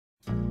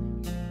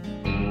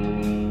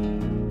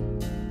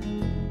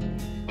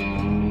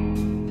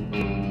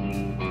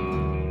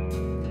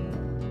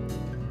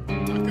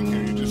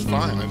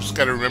fine. I just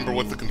gotta remember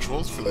what the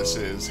controls for this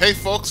is. Hey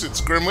folks, it's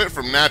Grimwit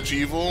from Natch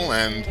Evil,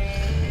 and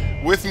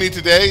with me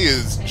today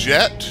is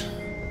Jet.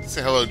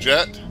 Say hello,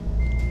 Jet.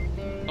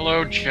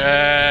 Hello,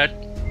 Jet.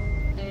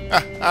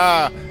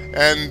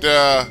 And,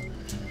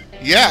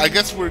 yeah, I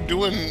guess we're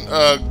doing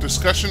a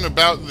discussion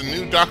about the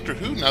new Doctor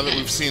Who now that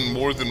we've seen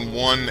more than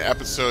one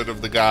episode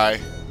of the guy.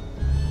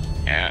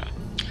 Yeah.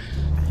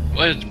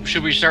 Well,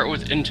 should we start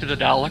with Into the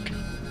Dalek?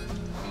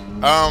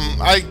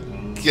 I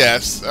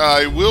guess.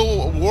 I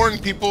will warn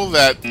people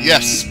that,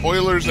 yes,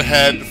 spoilers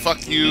ahead,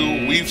 fuck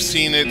you, we've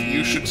seen it,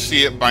 you should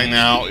see it by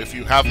now. If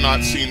you have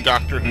not seen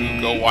Doctor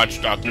Who, go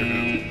watch Doctor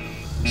Who.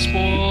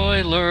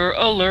 Spoiler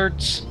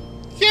alerts.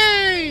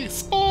 Yay!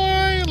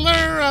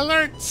 Spoiler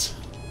alerts!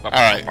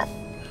 Alright,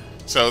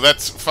 so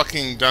that's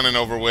fucking done and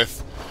over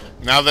with.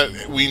 Now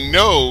that we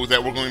know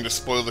that we're going to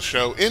spoil the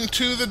show,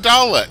 Into the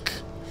Dalek.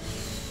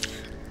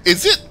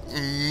 Is it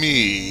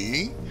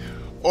me,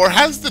 or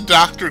has the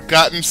Doctor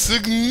gotten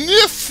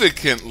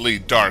significantly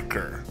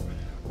darker?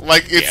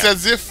 Like, it's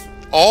as if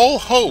all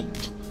hope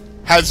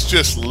has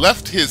just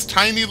left his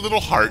tiny little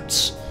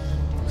hearts.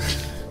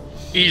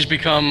 He's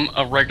become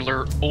a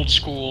regular,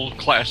 old-school,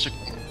 classic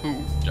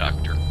Who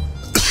Doctor.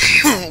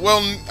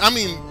 Well, I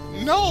mean,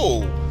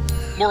 no.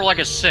 More like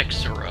a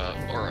 6 or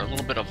a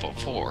little bit of a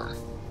 4.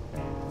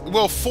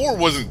 Well, 4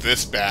 wasn't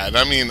this bad.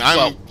 I mean,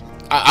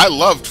 I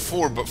loved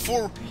 4, but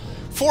 4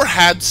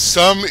 had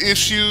some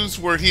issues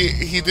where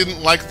he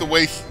didn't like the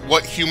way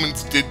what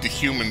humans did to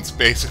humans,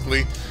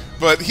 basically.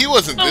 But he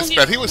wasn't this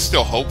bad. He was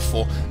still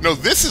hopeful. No,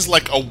 this is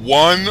like a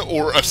 1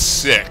 or a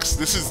 6.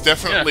 This is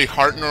definitely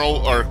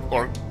Hartnell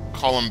or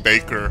Colin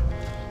Baker.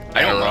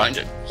 I don't mind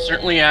it.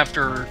 Certainly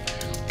after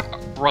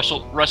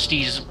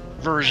Rusty's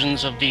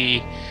versions of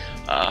the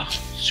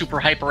super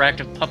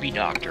hyperactive puppy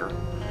doctor.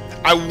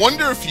 I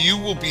wonder if you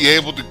will be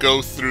able to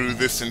go through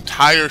this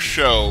entire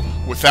show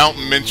without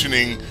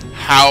mentioning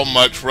how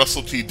much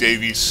Russell T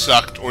Davies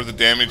sucked or the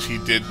damage he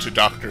did to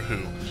Doctor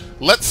Who.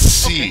 Let's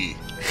see.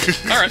 Okay.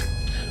 Alright.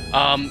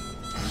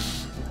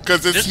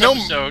 Because it's this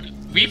episode,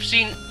 we've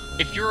seen,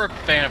 if you're a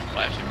fan of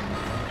Classic,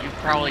 you've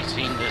probably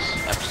seen this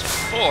episode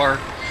before,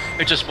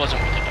 it just wasn't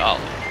with the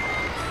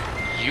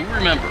Dalek. You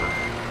remember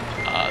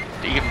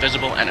the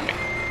Invisible Enemy.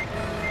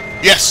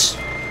 Yes.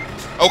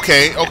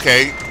 Okay.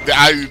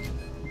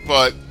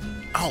 But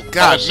oh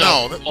god,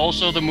 no.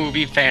 Also, the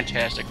movie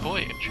Fantastic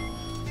Voyage.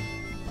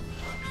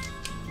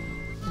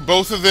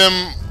 Both of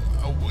them,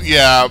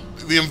 yeah.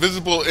 The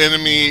Invisible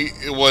Enemy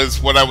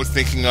was what I was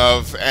thinking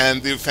of,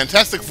 and the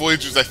Fantastic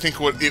Voyage I think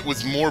it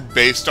was more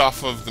based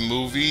off of the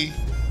movie,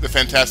 The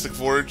Fantastic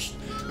Voyage,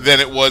 than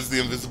it was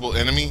the Invisible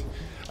Enemy.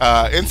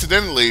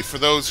 Incidentally, for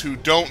those who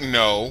don't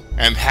know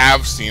and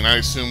have seen, I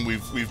assume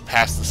we've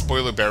passed the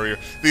spoiler barrier.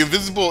 The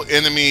Invisible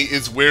Enemy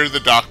is where the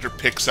Doctor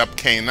picks up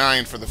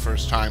K9 for the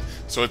first time,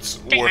 so it's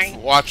worth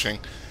watching.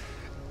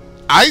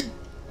 I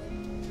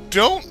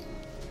don't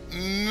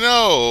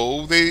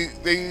know.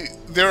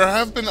 There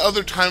have been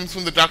other times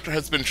when the Doctor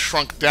has been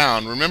shrunk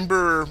down.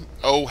 Remember?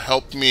 Oh,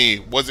 help me!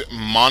 Was it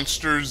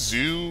Monster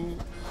Zoo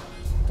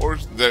or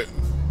the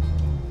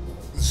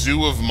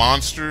Zoo of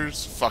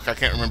Monsters? Fuck, I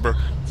can't remember.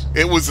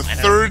 It was a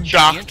third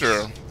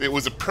Doctor. It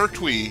was a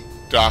Pertwee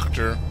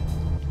Doctor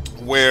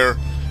where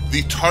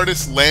the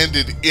TARDIS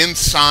landed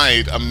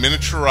inside a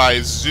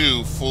miniaturized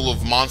zoo full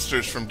of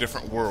monsters from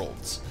different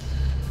worlds.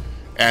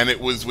 And it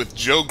was with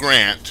Joe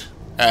Grant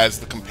as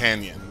the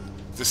companion.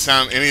 Does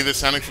any of this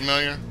sounding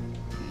familiar?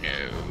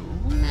 No.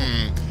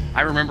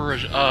 I remember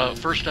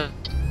first I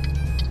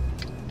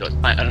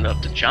don't know,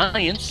 the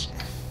Giants.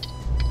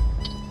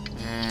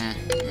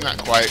 Not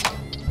quite.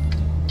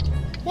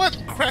 What?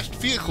 Crashed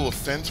vehicle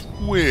offense?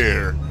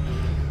 Where?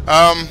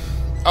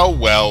 Oh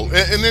well.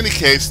 In any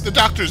case, the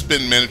Doctor's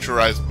been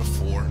miniaturized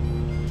before.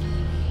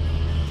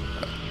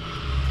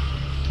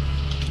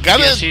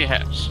 Yes, he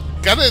has.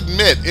 Gotta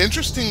admit,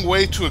 interesting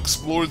way to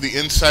explore the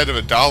inside of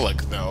a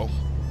Dalek, though.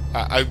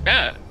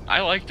 Yeah,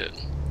 I liked it.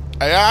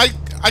 I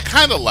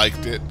kind of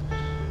liked it.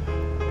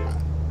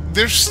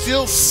 There's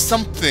still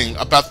something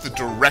about the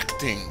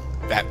directing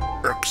that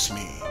irks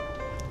me.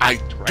 I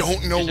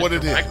don't know what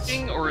it is.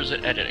 Directing or is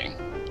it editing?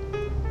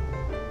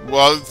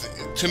 Well,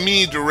 to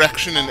me,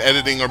 direction and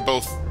editing are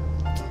both...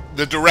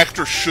 The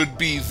director should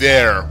be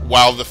there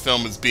while the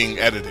film is being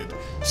edited.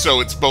 So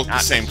it's both the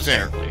same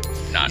thing.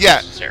 Not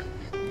necessarily.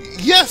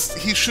 Yes,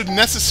 he should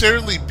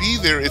necessarily be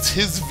there. It's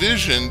his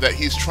vision that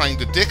he's trying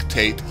to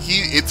dictate.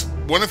 It's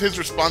one of his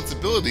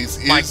responsibilities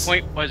is... My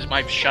point was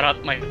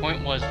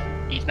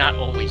he's not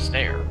always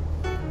there.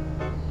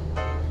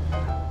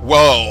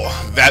 Well,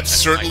 that's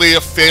certainly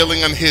a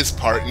failing on his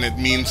part, and it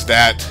means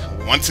that,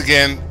 once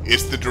again,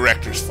 it's the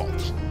director's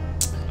fault.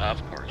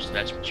 Of course,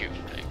 that's what you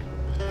think.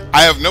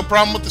 I have no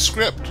problem with the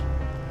script.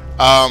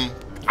 I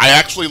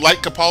actually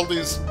like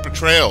Capaldi's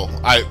portrayal.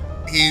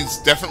 He's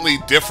definitely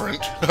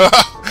different.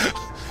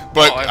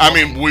 But, I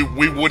mean, we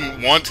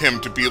wouldn't want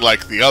him to be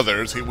like the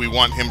others. We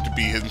want him to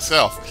be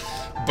himself.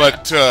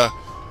 But,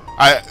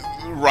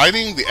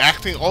 writing, the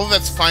acting, all of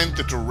that's fine.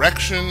 The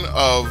direction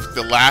of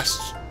the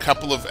last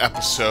couple of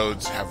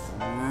episodes have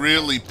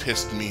really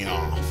pissed me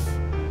off.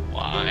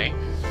 Why?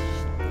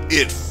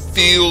 It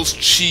feels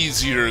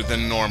cheesier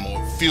than normal.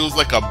 It feels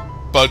like a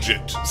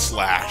budget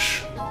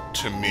slash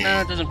to me. No,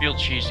 it doesn't feel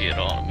cheesy at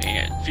all to me.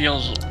 It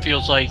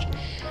feels like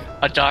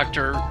a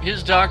doctor.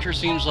 His doctor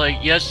seems like,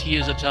 yes, he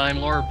is a Time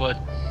Lord, but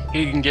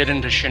he can get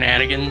into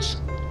shenanigans,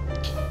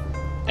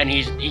 and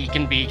he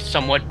can be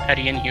somewhat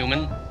petty and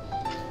human.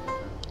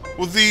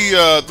 Well,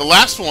 the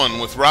last one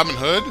with Robin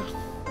Hood.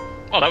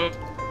 Oh,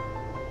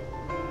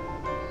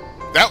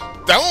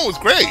 that one was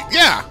great.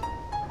 Yeah,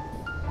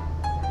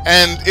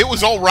 and it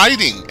was all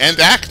writing and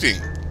acting.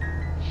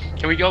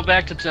 Can we go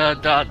back to the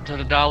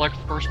Dalek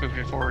first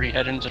before we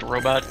head into the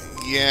robot?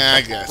 Yeah,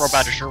 I guess.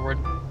 Robot to Sherwood.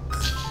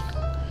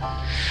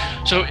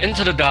 So,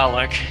 into the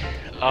Dalek.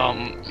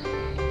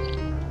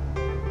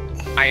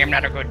 I am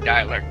not a good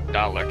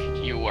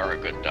Dalek. You are a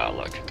good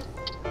Dalek.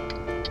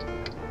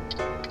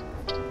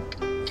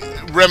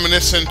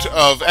 Reminiscent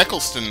of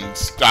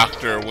Eccleston's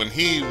Doctor when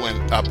he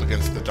went up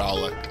against the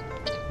Dalek.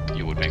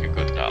 You would make a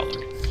good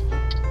Dalek.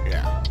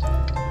 Yeah.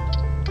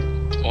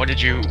 What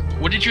did you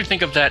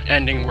think of that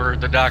ending where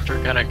the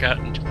Doctor kind of got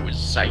into his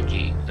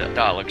psyche, the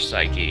Dalek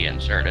psyche,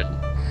 and started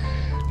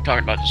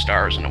talking about the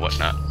stars and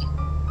whatnot?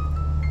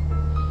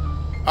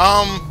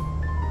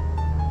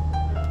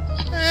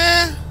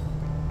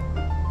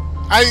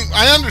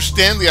 I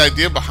understand the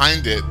idea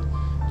behind it,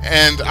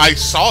 and I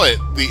saw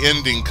the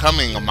ending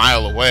coming a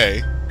mile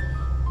away.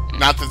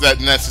 Not that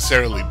that's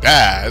necessarily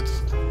bad,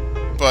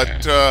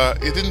 but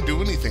it didn't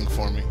do anything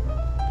for me.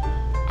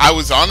 I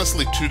was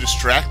honestly too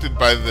distracted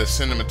by the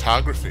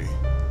cinematography.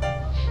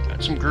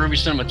 Got some groovy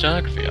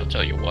cinematography, I'll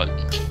tell you what.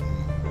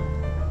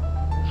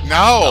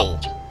 No,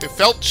 it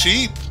felt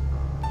cheap.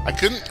 I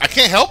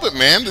can't help it,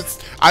 man.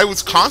 I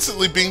was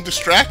constantly being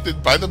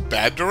distracted by the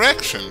bad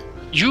direction.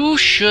 You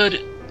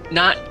should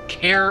not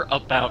care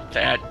about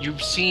that.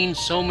 You've seen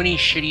so many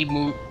shitty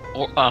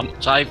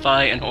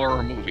sci-fi and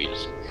horror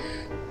movies.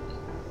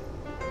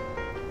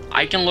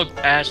 I can look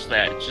past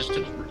that just to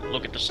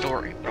look at the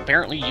story, but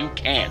apparently you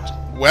can't.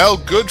 Well,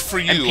 good for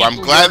you. I'm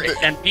glad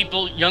that... And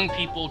young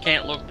people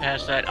can't look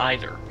past that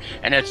either.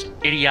 And it's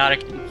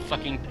idiotic and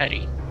fucking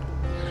petty.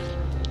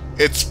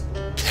 It's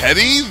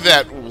petty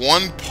that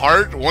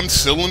one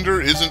cylinder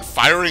isn't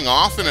firing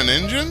off in an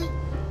engine?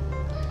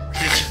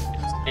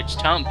 It's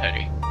Tom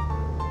Petty.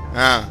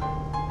 Ah.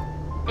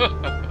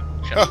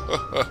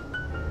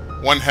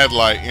 One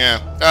headlight, yeah.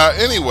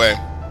 Anyway.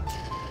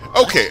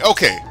 Okay.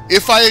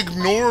 If I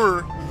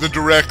ignore the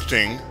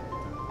directing,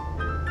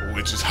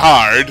 which is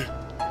hard,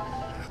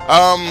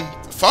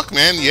 fuck,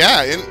 man,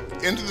 yeah.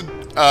 Into the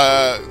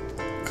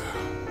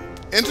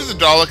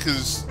Dalek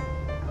is...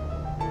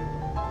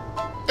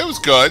 It was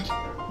good.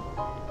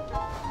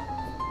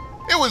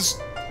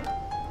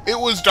 It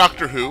was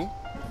Doctor Who.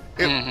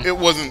 It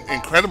wasn't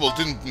incredible. It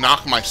didn't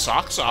knock my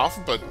socks off,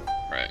 but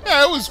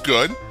yeah, it was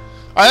good.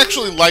 I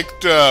actually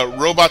liked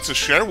Robots of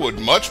Sherwood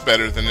much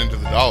better than Into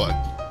the Dalek.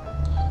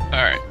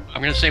 Alright,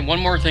 I'm going to say one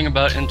more thing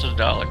about Into the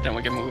Dalek, then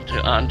we can move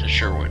on to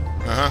Sherwood.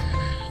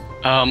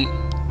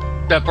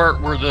 That part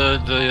where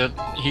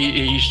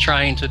he's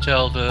trying to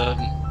tell the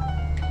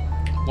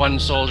one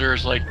soldier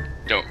is like,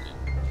 don't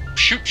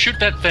shoot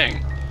that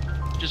thing.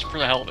 Just for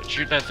the hell of it,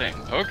 shoot that thing.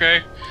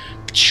 Okay.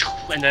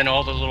 And then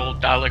all the little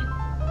Dalek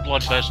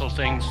blood vessel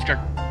things start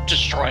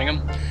destroying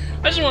him.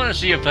 I just wanted to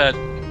see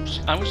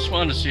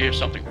if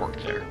something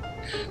worked there.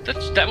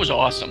 That was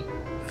awesome.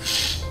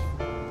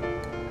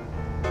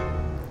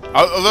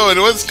 Although it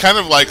was kind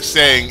of like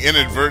saying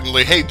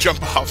inadvertently, "Hey,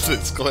 jump off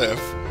this cliff."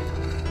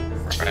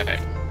 Right.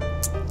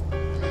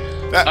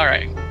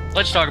 Alright,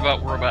 let's talk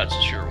about Robots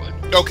of Sherwood.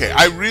 Okay,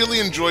 I really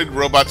enjoyed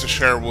Robots of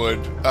Sherwood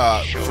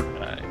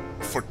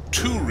for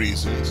two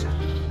reasons.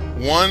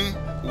 One,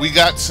 we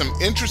got some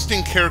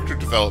interesting character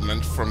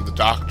development from the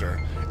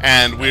Doctor,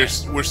 and we're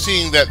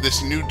seeing that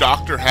this new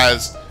Doctor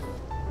has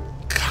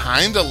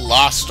kind of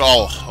lost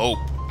all hope.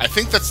 I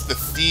think that's the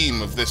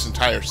theme of this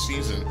entire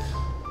season.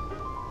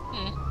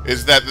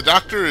 Is that the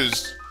Doctor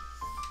is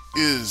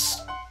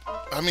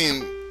I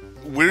mean,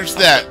 where's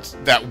that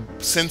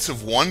sense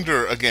of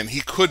wonder again?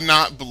 He could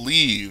not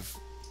believe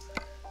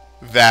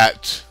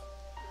that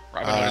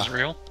Robin Hood is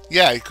real?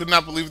 Yeah, he could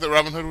not believe that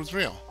Robin Hood was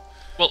real.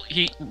 Well,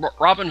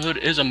 Robin Hood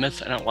is a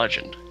myth and a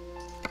legend.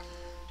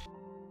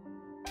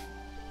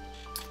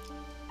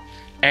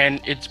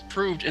 And it's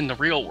proved in the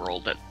real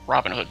world that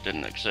Robin Hood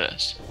didn't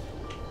exist.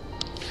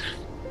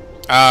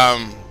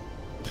 In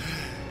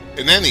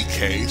any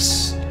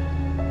case,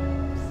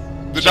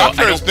 the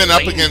Doctor has been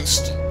up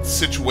against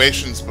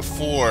situations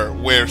before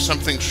where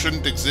something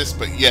shouldn't exist,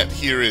 but yet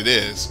here it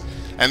is.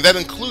 And that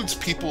includes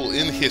people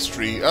in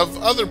history of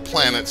other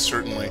planets,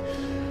 certainly.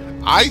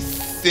 I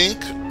think,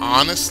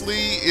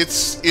 honestly, it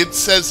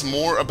says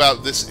more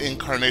about this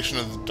incarnation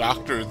of the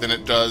Doctor than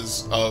it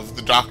does of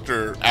the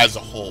Doctor as a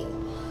whole.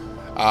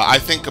 I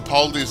think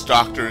Capaldi's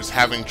Doctor is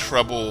having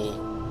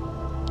trouble.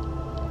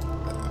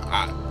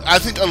 I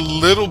think a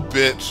little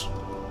bit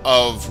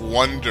of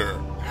wonder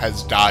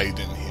has died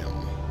in him.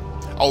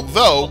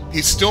 Although,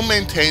 he still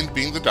maintained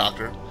being the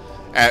Doctor.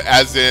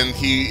 As in,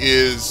 he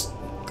is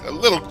a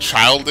little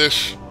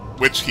childish,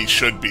 which he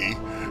should be.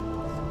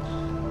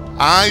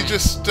 I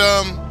just,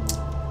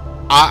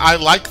 I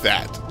like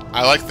that.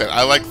 I like that.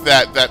 I like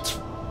that. That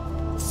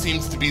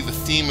seems to be the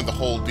theme of the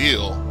whole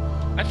deal.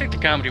 I think the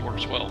comedy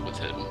works well with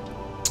him.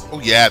 Oh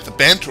yeah, the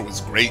banter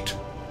was great.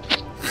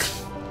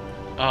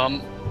 I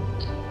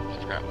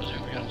forgot what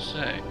I was going to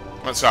say.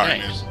 I'm sorry,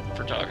 Thanks man.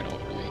 for talking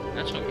over me.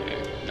 That's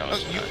okay. No,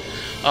 it's you-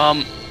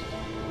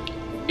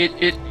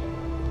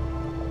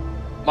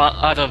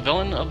 not. The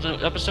villain of the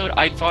episode,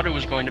 I thought it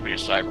was going to be a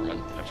Cyberman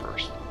at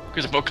first,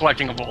 because about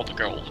collecting of all the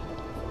gold.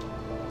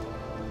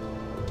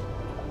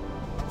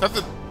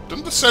 Doesn't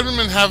the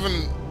Cybermen have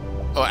an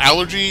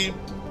allergy?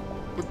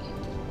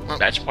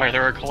 That's why they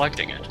were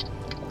collecting it.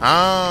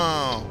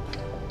 Oh.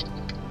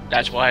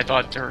 That's why I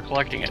thought they were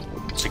collecting it,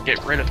 to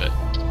get rid of it.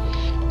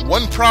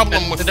 One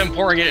problem with And then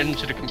pouring it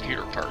into the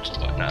computer parts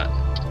and whatnot.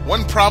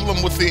 One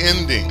problem with the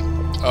ending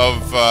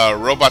of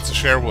Robots of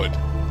Sherwood.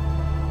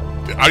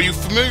 Are you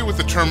familiar with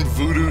the term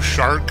voodoo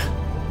shark?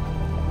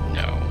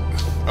 No.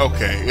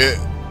 Okay,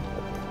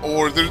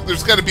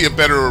 there's got to be a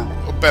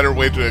better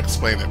way to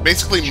explain it.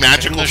 Basically,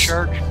 The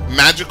shark?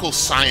 magical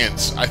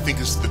science, I think,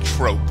 is the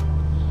trope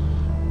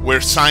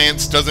where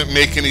science doesn't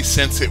make any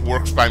sense. It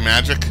works by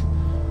magic,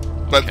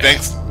 but Okay.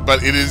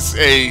 but it is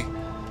a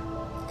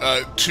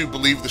to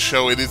believe the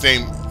show. It is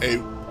a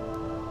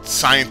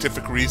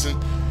scientific reason.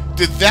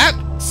 Did that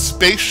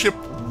spaceship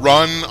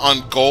run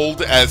on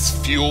gold as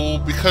fuel?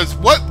 Because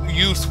what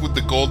use would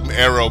the golden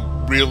arrow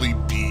really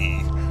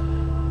be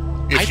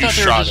if I you thought they were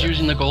shot just it?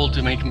 using the gold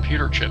to make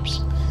computer chips.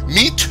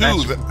 Me too.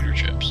 Massive computer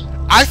chips.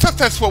 I thought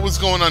that's what was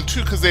going on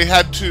too, because they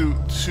had to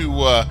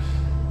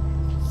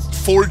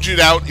forge it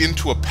out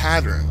into a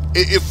pattern.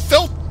 It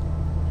felt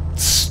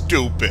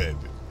stupid.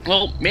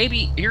 Well,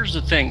 maybe, here's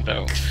the thing,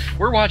 though.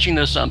 We're watching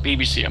this on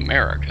BBC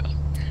America,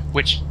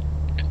 which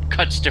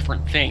cuts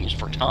different things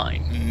for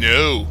time.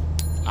 No,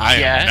 I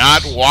Yes. am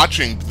not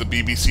watching the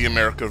BBC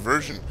America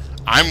version.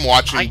 I'm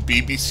watching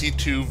BBC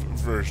Two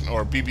version,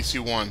 or BBC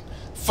One.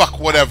 Fuck,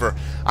 whatever.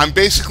 I'm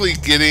basically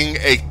getting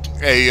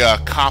a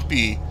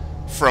copy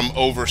from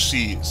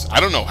overseas. I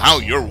don't know how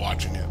you're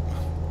watching it.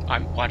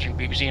 I'm watching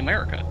BBC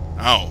America.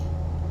 Oh,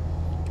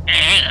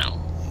 Ow.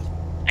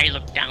 I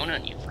look down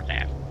on you for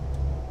that.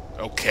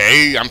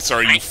 okay. I'm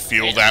sorry you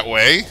feel that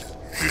way.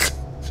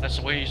 That's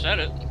the way you said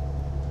it.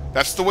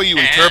 That's the way you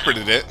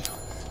interpreted it.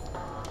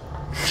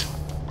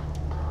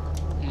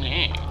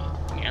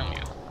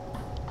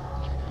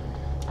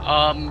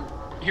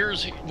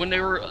 Here's when they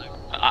were.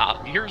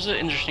 Here's an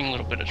interesting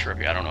little bit of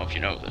trivia. I don't know if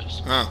you know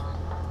this. Huh.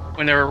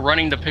 When they were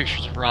running the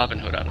pictures of Robin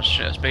Hood on a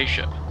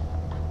spaceship,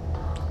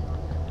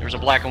 there was a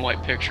black and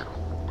white picture.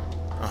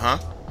 Uh-huh.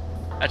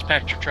 That's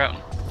Patrick Troughton.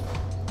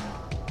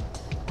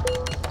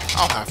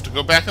 I'll have to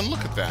go back and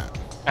look at that.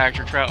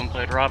 Patrick Troughton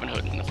played Robin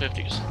Hood in the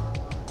 50s.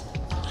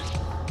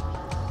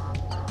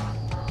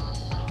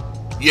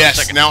 Yes,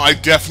 Second. now I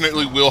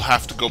definitely will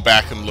have to go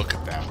back and look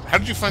at that. How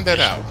did you find that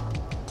out?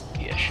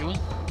 Yeshua?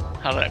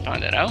 How did I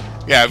find that out?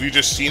 Yeah, have you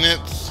just seen it?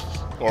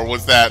 Or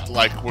was that,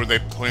 like, were they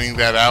pointing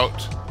that out?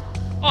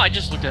 Oh, I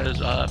just looked at his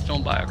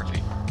film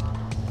biography.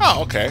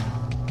 Oh, okay.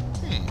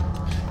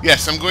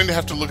 Yes, I'm going to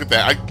have to look at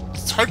that.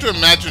 It's hard to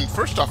imagine,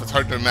 first off, it's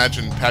hard to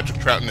imagine Patrick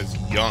Troughton as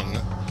young.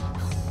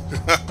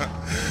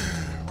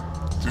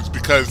 It's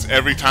because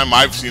every time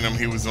I've seen him,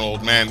 he was an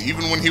old man.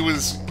 Even when he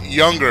was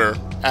younger,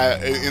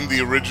 in the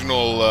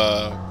original,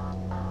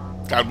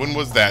 God, when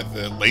was that?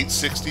 The late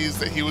 60s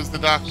that he was the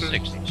Doctor?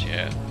 60s,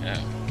 yeah.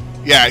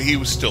 Yeah, he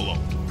was still old.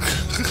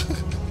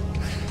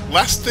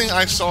 Last thing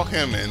I saw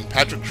him in,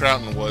 Patrick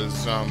Troughton,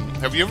 was,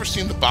 have you ever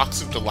seen The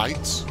Box of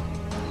Delights?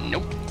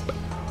 Nope.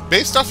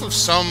 Based off of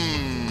some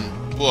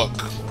book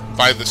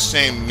by the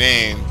same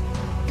name,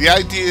 the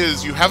idea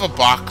is you have a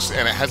box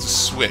and it has a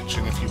switch,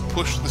 and if you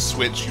push the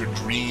switch, your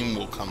dream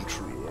will come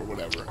true, or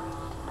whatever.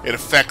 It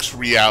affects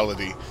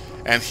reality.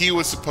 And he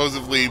was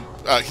supposedly,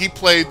 he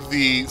played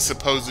the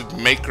supposed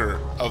maker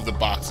of the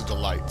Box of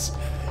Delights.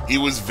 He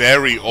was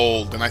very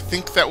old, and I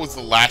think that was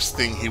the last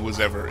thing he was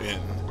ever in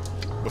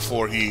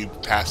before he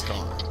passed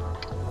on.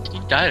 He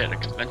died at a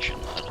convention,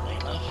 oddly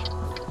enough.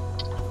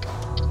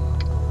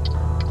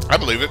 I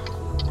believe it.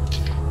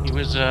 He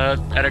was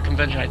at a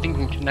convention, I think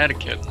in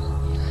Connecticut,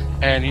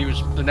 and he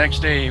was the next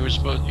day.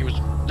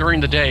 During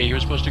the day he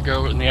was supposed to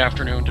go in the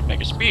afternoon to make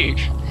a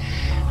speech,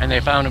 and they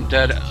found him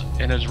dead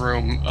in his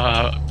room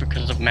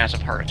because of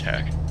massive heart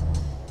attack.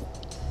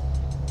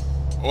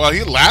 Well,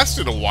 he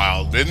lasted a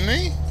while, didn't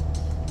he?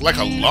 Like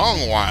a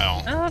long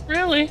while. Not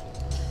really.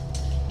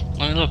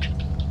 Let me look.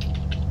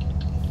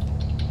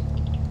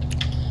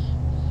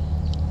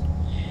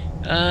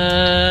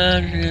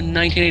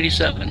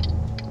 1987.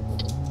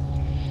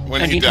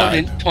 When he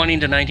died. 1920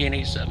 to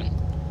 1987.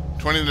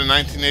 20 to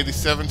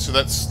 1987, so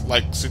that's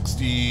like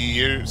 60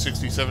 years,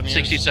 67 years?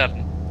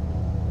 67.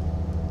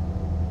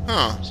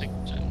 Huh.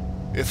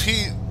 67. If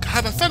he...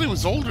 God, I thought he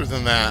was older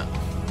than that.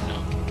 No.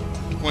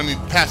 When he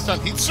passed on,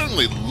 he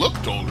certainly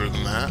looked older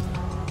than that.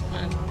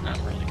 Not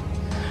really.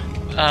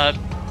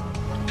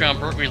 John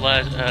Pertwee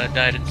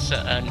died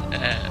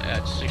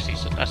at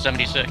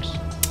 76.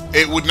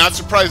 It would not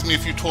surprise me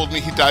if you told me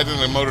he died in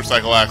a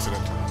motorcycle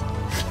accident.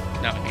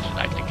 No,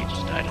 I think he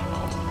just died at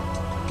home.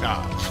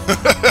 Nah.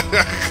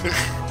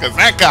 Because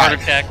that guy...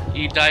 Heart attack.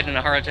 He died in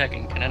a heart attack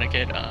in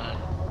Connecticut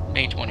on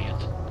May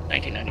 20th,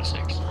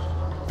 1996.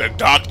 The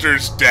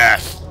doctor's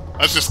death.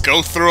 Let's just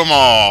go through them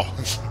all.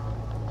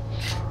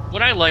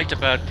 What I liked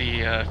about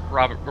the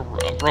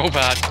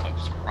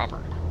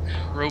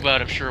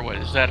robot of Sherwood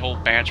is that whole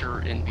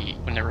banter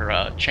when they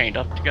were chained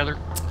up together.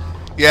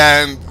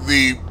 Yeah, and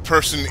the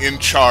person in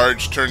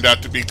charge turned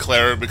out to be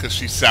Clara because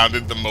she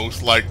sounded the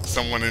most like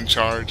someone in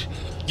charge.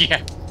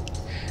 Yeah.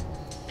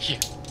 Yeah.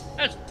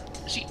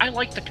 See, I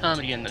like the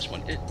comedy in this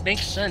one. It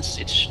makes sense.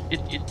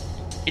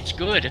 It's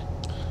good.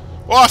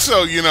 Well,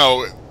 also, you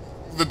know,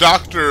 the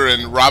Doctor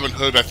and Robin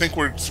Hood, I think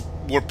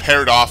were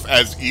paired off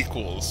as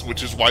equals,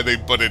 which is why they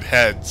butted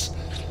heads.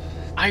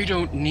 I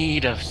don't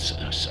need a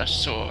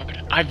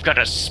sword. I've got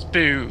a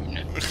spoon.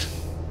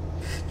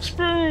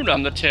 Spoon!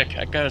 I'm the Tick.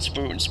 I got a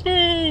spoon.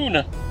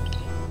 Spoon!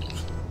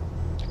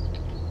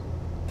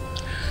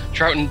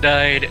 Troughton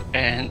died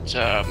at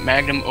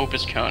Magnum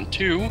Opus Con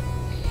 2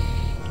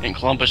 in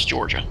Columbus,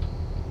 Georgia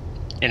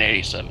in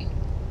 87.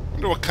 I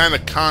wonder what kind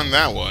of con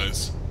that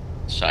was.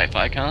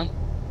 Sci-Fi Con?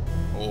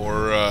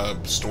 Or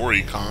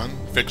Story Con?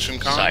 Fiction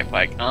Con?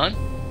 Sci-Fi Con.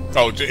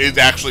 Oh, it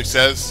actually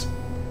says?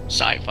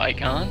 Sci-Fi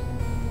Con.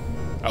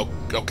 Oh,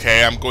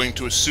 okay, I'm going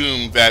to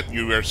assume that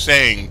you are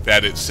saying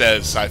that it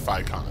says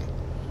Sci-Fi Con.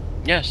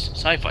 Yes,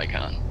 Sci-Fi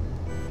Con.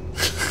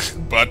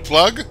 Butt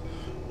plug?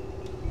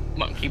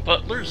 Monkey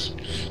Butlers?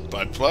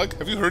 Butt plug?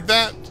 Have you heard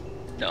that?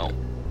 No.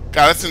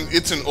 God,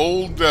 it's an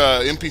old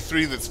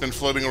MP3 that's been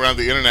floating around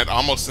the internet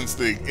almost since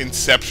the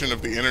inception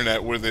of the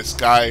internet, where this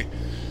guy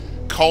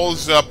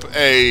calls up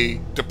a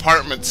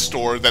department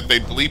store that they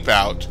bleep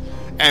out,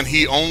 and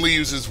he only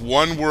uses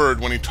one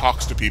word when he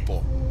talks to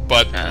people.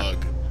 Butt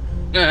plug.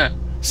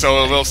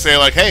 So they'll say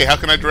like, hey, how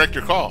can I direct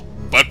your call?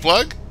 Butt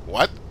plug?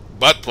 What?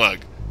 Butt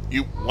plug.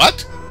 You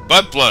what?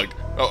 Butt plug.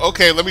 Oh,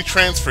 okay, let me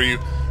transfer you.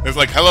 It's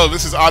like, hello,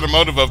 this is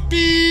automotive of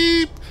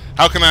beep.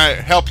 How can I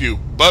help you?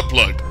 Butt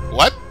plug.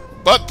 What?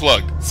 Butt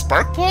plug.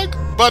 Spark plug?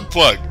 Butt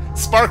plug.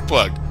 Spark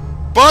plug.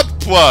 Butt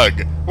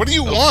plug. What do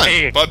you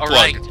want? Butt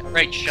plug. All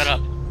right, shut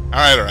up.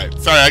 All right.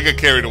 Sorry, I got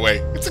carried away.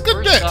 It's a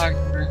good bit.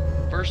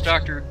 First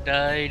Doctor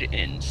died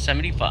in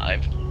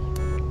 75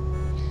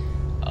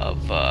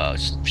 of a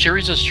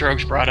series of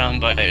strokes brought on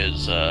by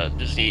his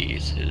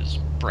disease, his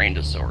brain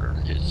disorder.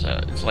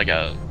 It's like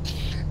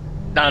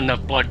not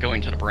enough blood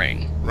going to the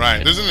brain.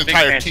 Right. There's an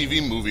entire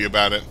TV movie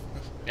about it.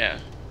 Yeah.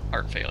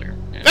 Heart failure.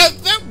 Yeah.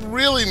 That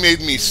really made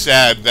me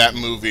sad, that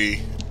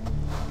movie.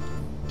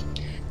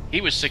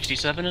 He was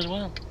 67 as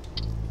well.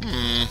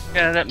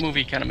 Yeah, that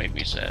movie kind of made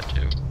me sad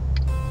too.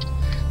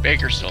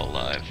 Baker's still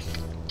alive.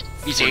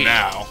 He's For 80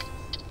 now.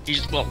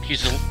 He's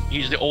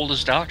the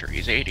oldest Doctor.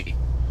 He's 80.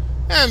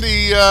 And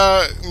he,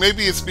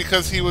 maybe it's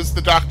because he was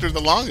the Doctor the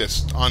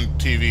longest on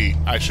TV.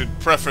 I should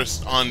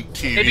preface on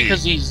TV. Maybe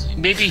because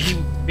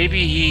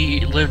maybe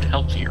he lived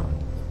healthier.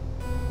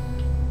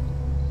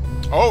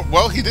 Oh,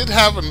 well, he did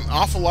have an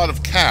awful lot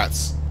of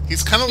cats.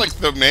 He's kind of like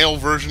the male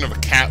version of a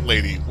cat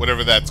lady,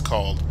 whatever that's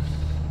called.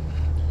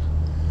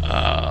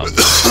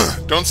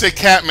 Don't say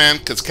Catman,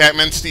 because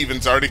Catman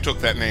Stevens already took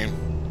that name.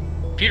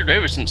 Peter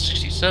Davison's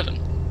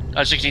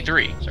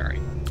 63, sorry.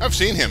 I've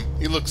seen him.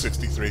 He looks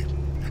 63.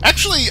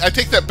 Actually, I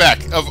take that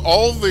back. Of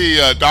all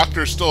the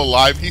Doctors still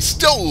alive, he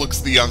still looks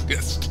the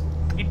youngest.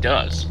 He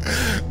does.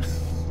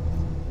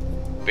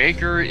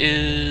 Baker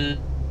is...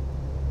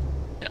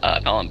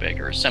 Alan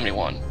Baker is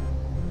 71.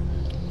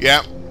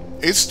 Yeah.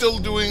 He's still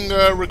doing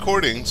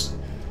recordings.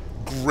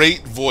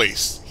 Great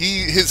voice.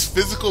 His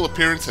physical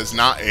appearance has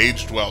not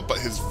aged well, but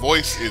his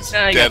voice is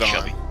dead on.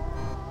 Chubby.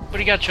 But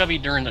he got chubby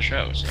during the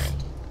show, so...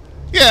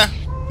 Yeah.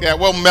 Yeah,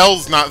 well,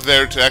 Mel's not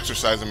there to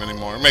exercise him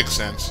anymore. It makes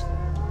sense.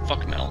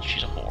 Fuck Mel.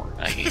 She's a whore.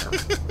 I hate her.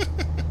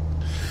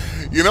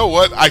 You know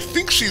what? I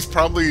think she's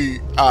probably...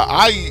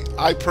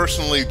 I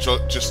personally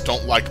just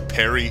don't like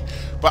Perry,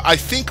 but I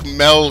think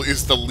Mel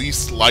is the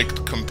least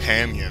liked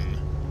companion.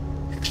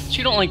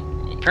 You don't like...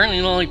 Apparently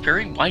you don't like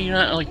Perry? Why do you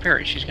not like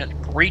Perry? She's got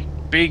great,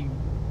 big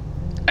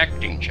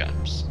acting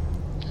chops.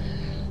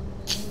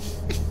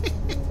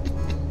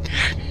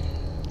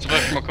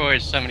 Sylvester McCoy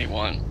is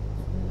 71.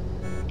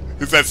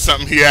 Is that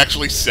something he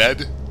actually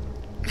said?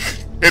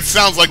 It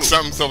sounds like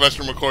something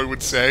Sylvester McCoy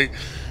would say.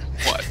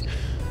 What?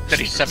 That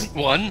he's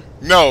 71?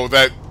 No,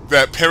 that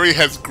Perry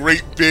has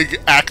great big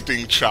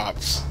acting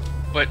chops.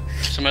 But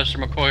Sylvester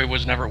McCoy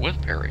was never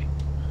with Perry.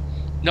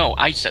 No,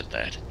 I said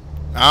that.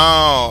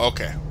 Oh,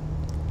 okay.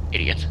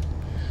 Idiot.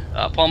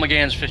 Paul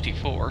McGann's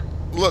 54.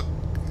 Look,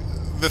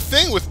 the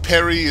thing with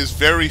Perry is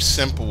very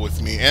simple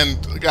with me.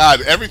 And,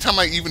 God, every time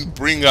I even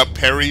bring up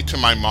Perry to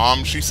my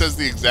mom, she says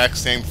the exact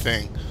same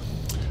thing.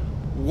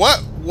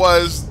 What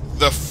was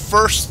the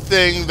first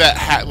thing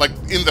that like,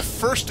 in the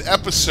first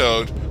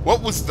episode,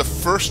 what was the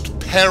first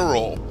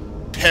peril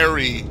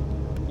Perry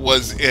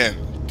was in?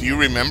 Do you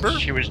remember?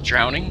 She was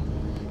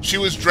drowning? She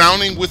was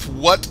drowning with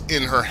what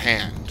in her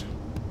hand?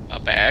 A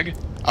bag?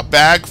 A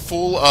bag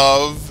full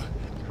of...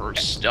 Her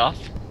stuff?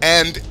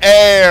 And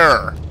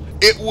air!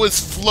 It was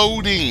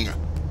floating!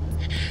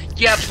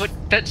 Yeah, but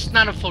that's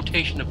not a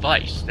flotation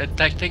device. That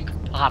thing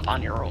could pop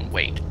on your own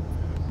weight.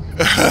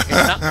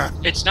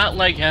 It's not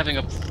like having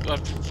a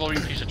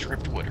floating piece of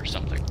driftwood or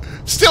something.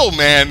 Still,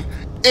 man,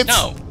 it's...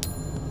 No.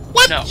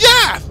 What? No.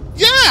 Yeah!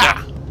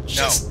 Yeah! No.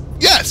 Just...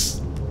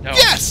 Yes! No.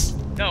 Yes!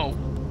 No.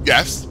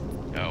 Yes!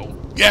 No.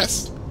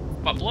 Yes!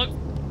 Butt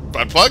plug?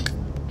 Butt plug?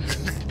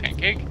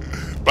 Pancake?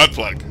 Butt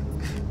plug.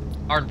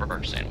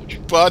 Hardburger sandwich.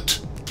 Butt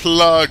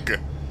plug.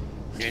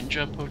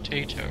 Ninja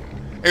potato.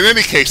 In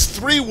any case,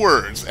 3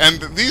 words, and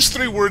these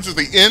 3 words are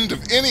the end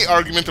of any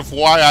argument of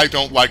why I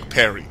don't like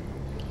Perry.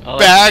 Oh,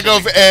 Bag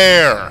of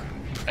air.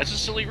 That's a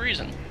silly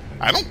reason.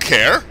 I don't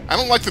care. I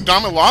don't like the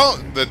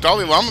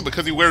Dalai Lama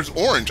because he wears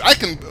orange. I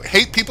can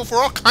hate people for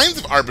all kinds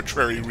of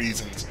arbitrary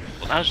reasons.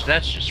 Well,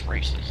 that's just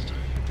racist.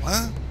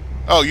 What?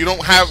 Oh, you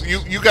don't have...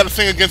 You got a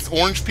thing against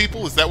orange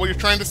people? Is that what you're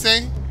trying to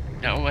say?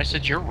 No, I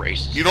said you're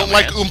racist. You don't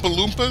like Oompa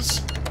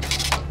Loompas?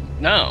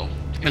 No.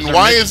 Then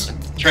why is...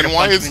 Then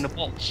why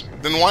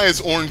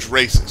is orange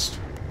racist?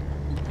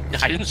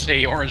 I didn't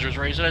say orange was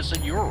racist. I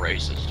said you were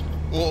racist.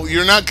 Well,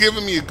 you're not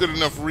giving me a good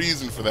enough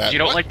reason for that. You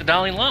don't like the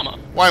Dalai Lama.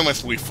 Why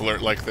must we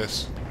flirt like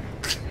this?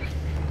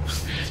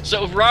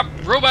 So,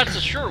 robots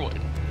of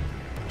Sherwood.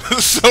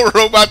 So,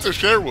 robots of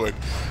Sherwood.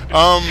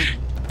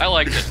 I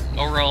liked it.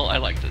 Overall, I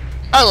liked it.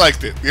 I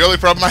liked it. The only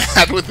problem I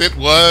had with it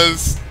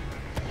was...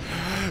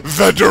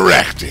 the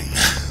directing.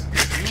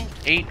 You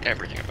hate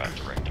everything about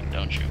directing,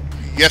 don't you?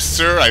 Yes,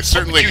 sir. I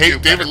certainly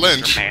hate David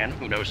Lynch. Mr. Man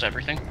who knows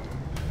everything.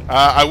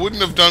 I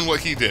wouldn't have done what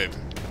he did.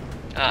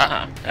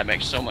 That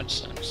makes so much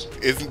sense.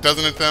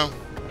 Doesn't it, though?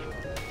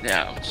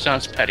 No, it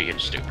sounds petty and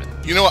stupid.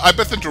 You know what? I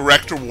bet the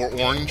director wore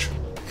orange.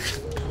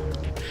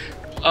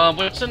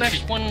 What's the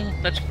next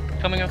one that's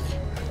coming up?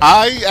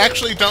 I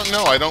actually don't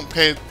know. I don't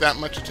pay that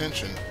much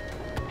attention.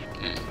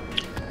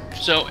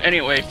 So,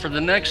 anyway, for the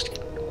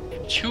next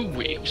 2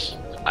 weeks,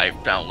 I've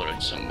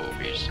downloaded some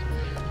movies.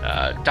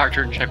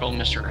 Dr. Jekyll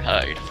and Mr.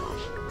 Hyde for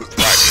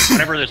Friday.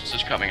 Whenever this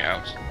is coming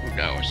out, who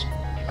knows?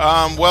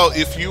 Well,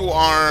 if you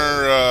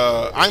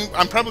are...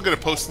 I'm probably going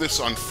to post this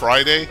on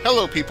Friday.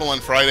 Hello, people, on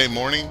Friday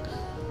morning.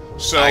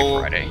 So...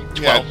 Friday.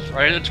 12th. Yeah,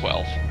 Friday the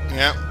 12th.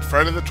 Yeah,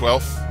 Friday the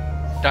 12th.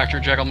 Dr.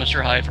 Jekyll and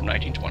Mr. Hyde from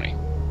 1920.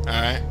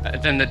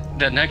 Alright. Then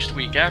the next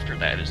week after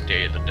that is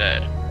Day of the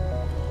Dead.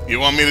 You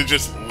want me to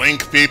just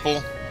link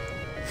people?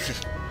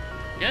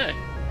 Yeah,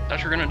 thought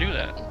you were going to do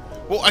that.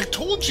 Well, I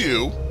told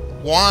you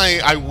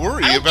why I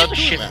worry about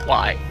doing that.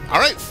 Why?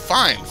 Alright,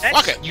 fine.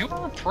 Fuck it. That's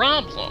your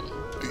problem.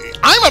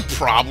 I'm a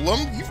problem.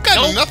 You've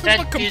got nothing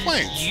but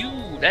complaints. Is you.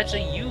 That's a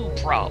you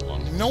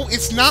problem. No,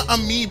 it's not a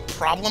me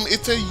problem.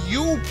 It's a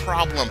you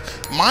problem.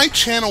 My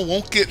channel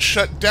won't get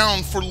shut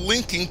down for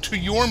linking to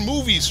your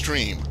movie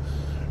stream.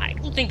 I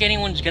don't think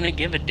anyone's gonna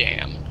give a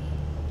damn.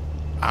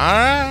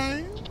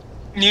 Alright.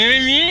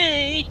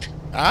 Alright.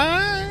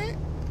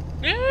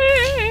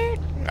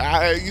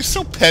 Alright. You're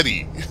so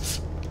petty.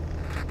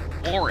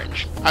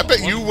 Orange. I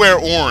bet you wear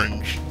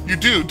orange. You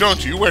do,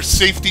 don't you? You wear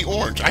safety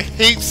orange. I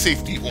hate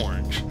safety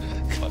orange.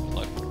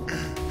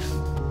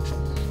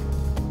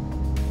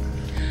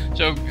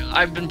 So,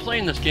 I've been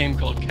playing this game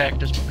called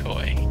Cactus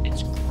McCoy.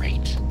 It's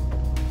great.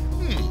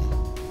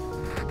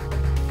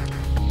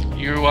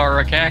 You are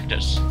a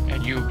cactus,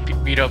 and you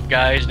beat up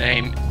guys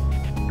named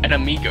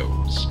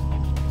Enemigos.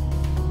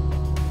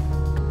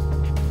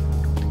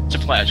 It's a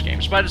Flash game.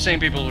 It's by the same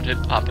people who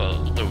did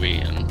Papa Louie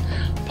and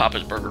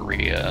Papa's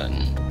Burgeria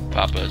and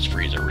Papa's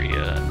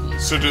Freezeria.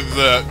 So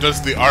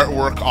does the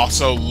artwork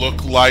also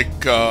look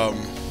like,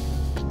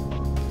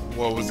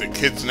 what was it,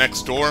 Kids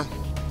Next Door?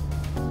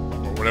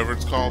 Or whatever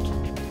it's called?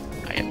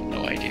 I have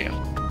no idea.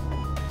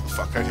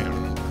 Fuck, I can't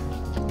remember.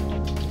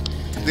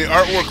 The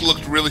artwork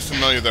looked really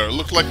familiar there. It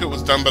looked like it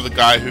was done by the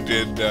guy who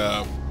did,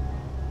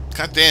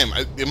 God damn,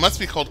 it must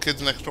be called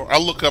Kids Next Door.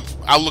 I'll look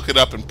it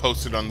up and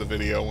post it on the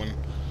video when,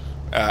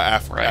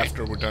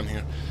 after we're done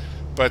here.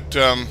 But,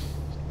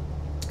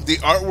 the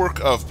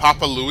artwork of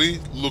Papa Louie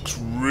looks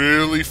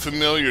really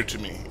familiar to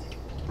me.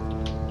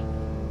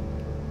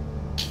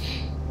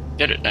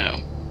 Get it now.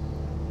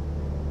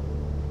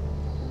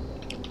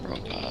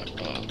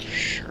 Robot of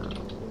Sherwood.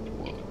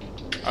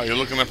 Oh, you're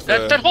looking up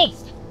the...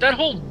 That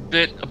whole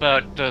bit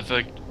about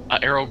the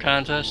arrow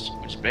contest,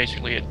 which is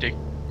basically a dick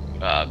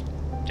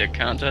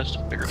contest,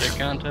 bigger dick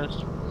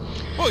contest.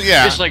 Well,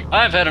 yeah. It's like,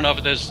 I've had enough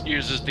of this.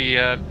 Uses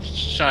the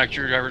sonic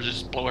screwdriver to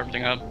just blow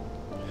everything up.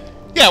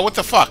 Yeah, what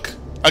the fuck?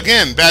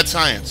 Again, bad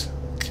science.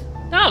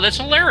 No, that's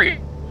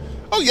hilarious.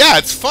 Oh yeah,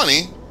 it's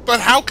funny, but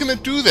how can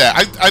it do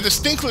that? I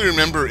distinctly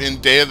remember in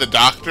Day of the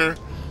Doctor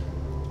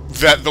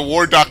that the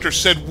War Doctor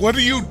said, "What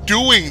are you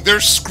doing? They're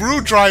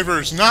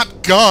screwdrivers,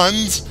 not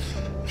guns."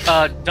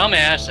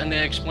 Dumbass, and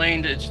they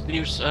explained it's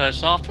new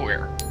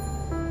software.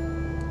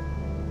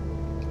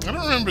 I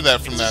don't remember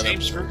that from that same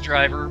episode.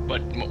 screwdriver,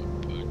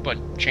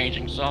 but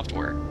changing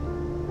software.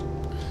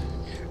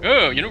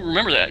 Oh, you don't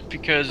remember that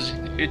because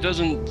it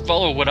doesn't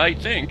follow what I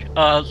think.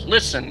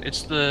 Listen.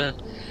 It's the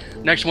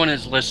next one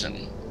is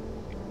listen.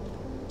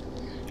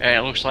 And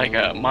it looks like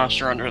a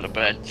monster under the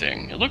bed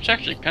thing. It looks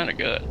actually kind of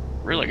good.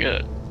 Really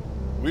good.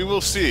 We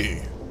will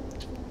see.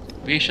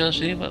 We shall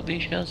see what we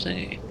shall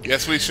see.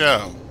 Yes, we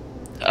shall.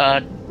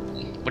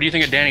 What do you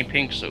think of Danny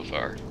Pink so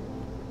far?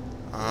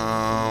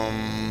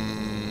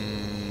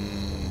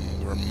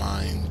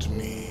 Remind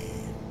me.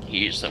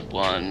 He's the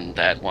one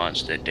that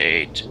wants to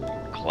date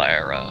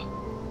Clara.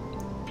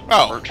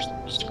 Oh. Works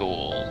at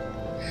school.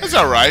 That's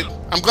alright.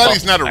 I'm glad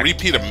he's not a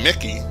repeat of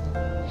Mickey.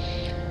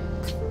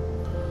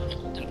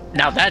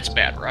 Now that's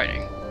bad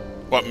writing.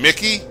 What,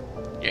 Mickey?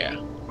 Yeah.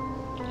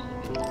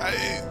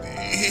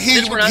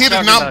 He did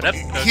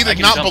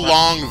not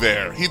belong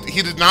there.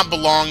 He did not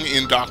belong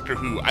in Doctor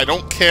Who. I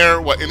don't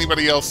care what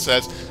anybody else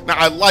says. Now,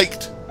 I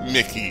liked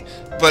Mickey,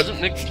 but... It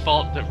wasn't Mickey's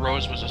fault that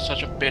Rose was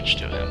such a bitch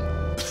to him.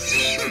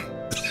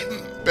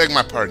 Beg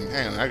my pardon.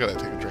 Hang on, I gotta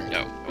take a drink.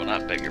 No, I will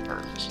not beg your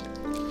pardons.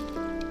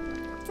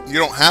 You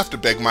don't have to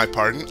beg my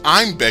pardon.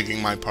 I'm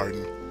begging my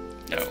pardon.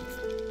 No.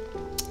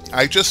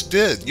 I just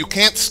did. You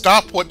can't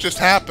stop what just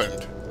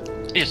happened.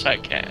 Yes, I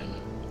can.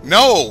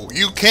 No,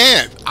 you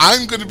can't.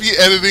 I'm going to be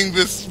editing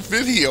this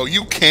video.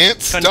 You can't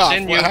stop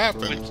Continue what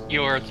happened. with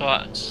your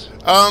thoughts.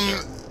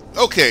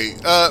 Okay,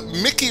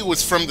 Mickey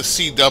was from the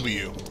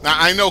CW. Now,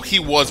 I know he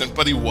wasn't,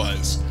 but he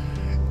was.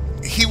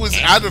 He was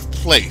out of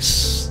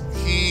place.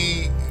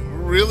 He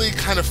really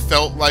kind of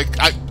felt like...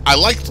 I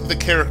liked the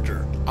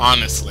character,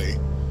 honestly.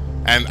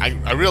 And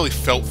I really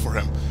felt for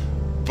him.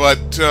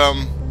 But,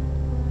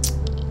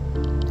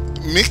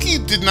 Mickey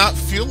did not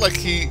feel like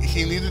he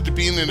needed to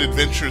be in an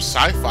adventure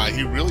sci-fi.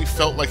 He really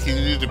felt like he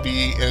needed to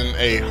be in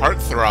a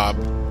heartthrob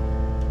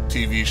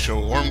TV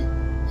show, or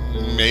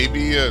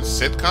maybe a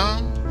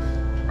sitcom?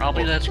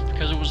 Probably that's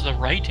because it was the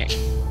writing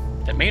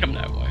that made him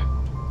that way.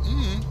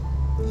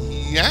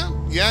 Yeah,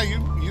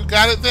 you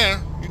got it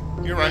there.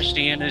 You're right.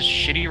 Rusty and his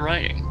shitty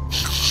writing.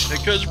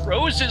 Because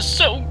Rose is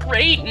so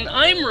great, and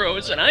I'm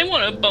Rose, and I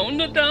want to bone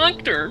the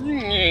doctor.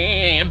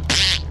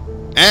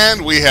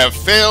 And we have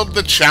failed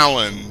the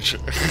challenge.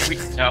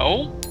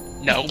 No,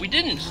 we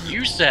didn't.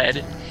 You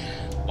said,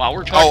 while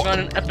we're talking about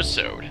an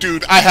episode.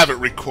 Dude, I have it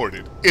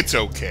recorded. It's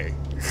okay.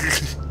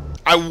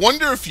 I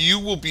wonder if you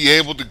will be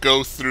able to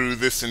go through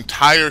this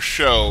entire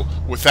show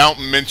without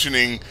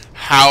mentioning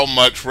how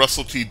much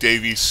Russell T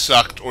Davies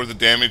sucked or the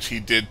damage he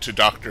did to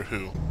Doctor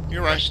Who.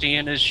 You're right. Rusty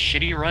and his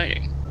shitty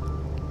writing.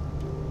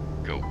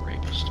 Go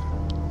rapist.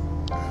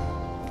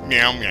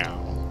 Meow meow.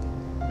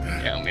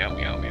 Meow meow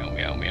meow meow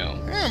meow meow.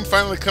 Yeah, I'm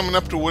finally coming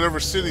up to whatever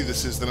city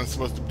this is that I'm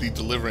supposed to be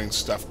delivering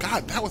stuff.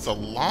 God, that was a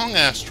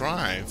long-ass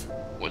drive.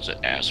 Was it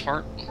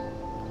Asphalt?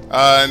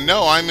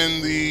 No, I'm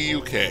in the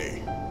UK.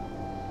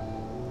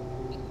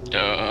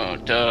 Duh,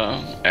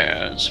 duh,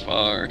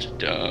 asphalt,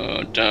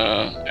 duh,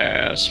 duh,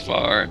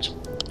 asphalt.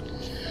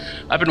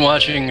 I've been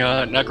watching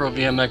Necro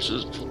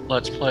VMX's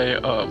Let's Play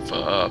of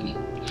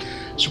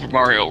Super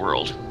Mario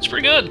World. It's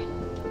pretty good.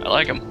 I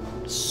like him.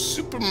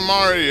 Super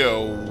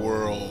Mario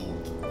World.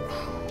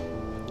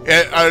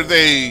 Are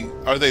they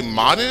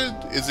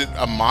modded? Is it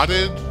a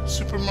modded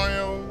Super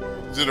Mario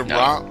World? Is it a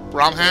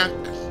ROM hack?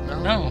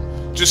 No.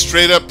 Just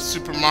straight up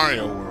Super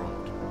Mario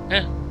World.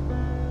 Yeah.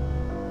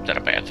 Is that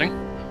a bad thing?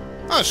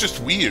 No, it's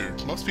just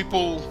weird. Most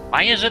people...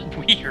 Why is it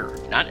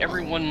weird? Not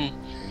everyone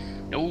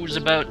knows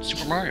about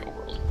Super Mario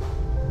World.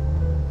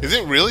 Is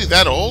it really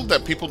that old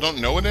that people don't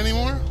know it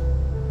anymore?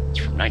 It's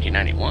from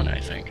 1991, I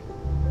think.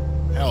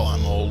 Hell,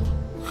 I'm old.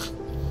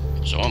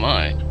 So am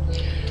I.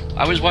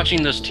 I was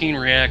watching this Teen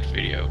React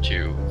video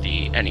to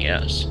the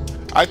NES.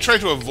 I try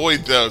to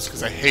avoid those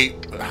because I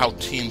hate how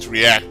teens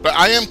react, but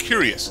I am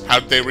curious.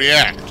 How'd they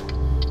react?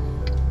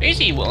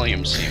 Maisie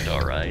Williams seemed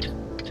alright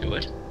to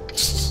it.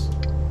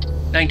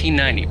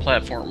 1990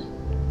 platform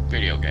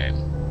video game,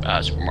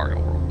 Super Mario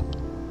World.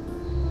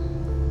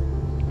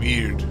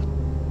 Weird.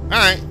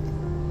 Alright.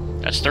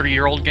 That's a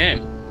 30-year-old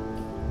game.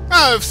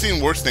 I've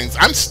seen worse things.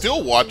 I'm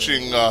still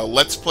watching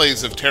Let's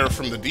Plays of Terror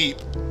from the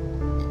Deep.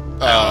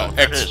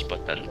 It is,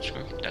 but that's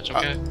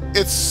okay.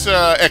 It's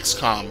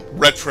XCOM.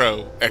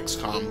 Retro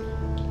XCOM.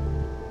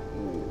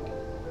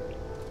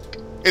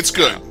 It's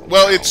good.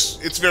 Well,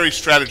 it's very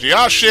strategy.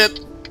 Oh,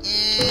 shit!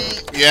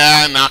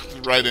 Yeah, I knocked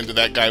right into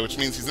that guy, which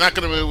means he's not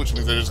gonna move, which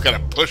means I just gotta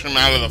push him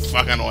out of the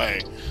fucking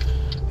way.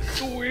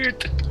 Do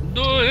it!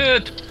 Do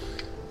it!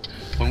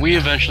 When we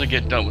eventually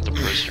get done with The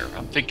Prisoner,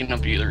 I'm thinking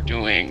of either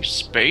doing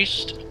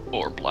Spaced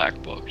or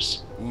Black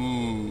Books.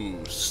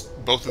 Ooh,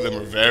 both of them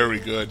are very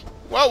good.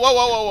 Whoa, whoa,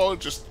 whoa, whoa, whoa,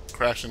 just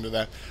crash into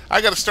that. I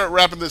gotta start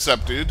wrapping this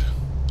up, dude.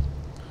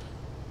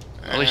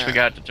 At least we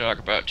got to talk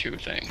about two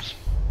things.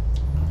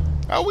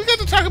 Oh, we got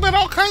to talk about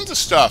all kinds of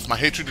stuff. My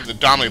hatred of the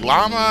Dalai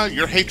Lama,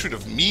 your hatred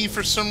of me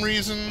for some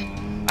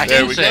reson. I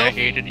didn't say I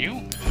hated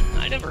you.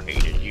 I never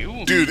hated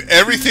you. Dude,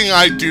 everything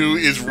I do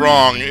is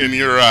wrong in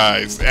your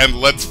eyes. And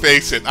let's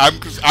face it, I'm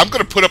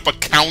gonna put up a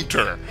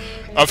counter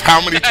of how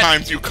many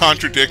times you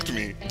contradict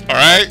me.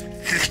 Alright?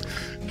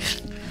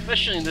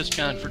 Especially in this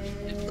conference.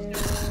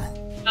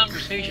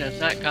 conversation.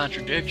 It's not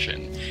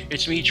contradiction.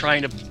 It's me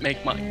trying to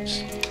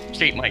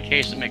state my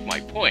case and make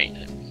my point.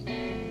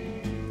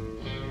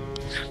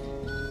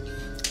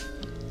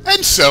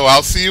 And so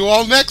I'll see you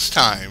all next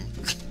time.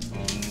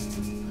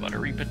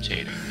 Buttery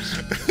potatoes.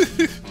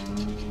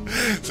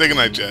 Say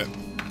goodnight, Jet.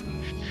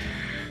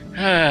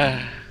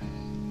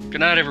 Good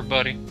night,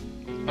 everybody.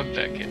 Hug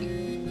that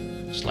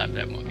kitten. Slap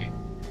that monkey.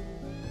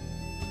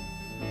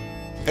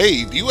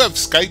 Hey, do you have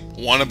Skype?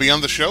 Want to be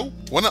on the show?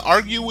 Want to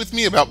argue with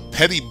me about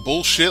petty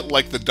bullshit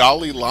like the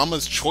Dalai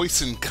Lama's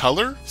choice in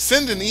color?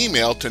 Send an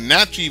email to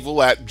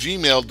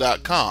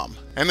natchevil@gmail.com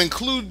and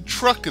include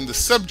truck in the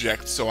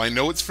subject so I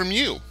know it's from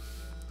you.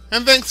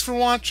 And thanks for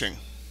watching.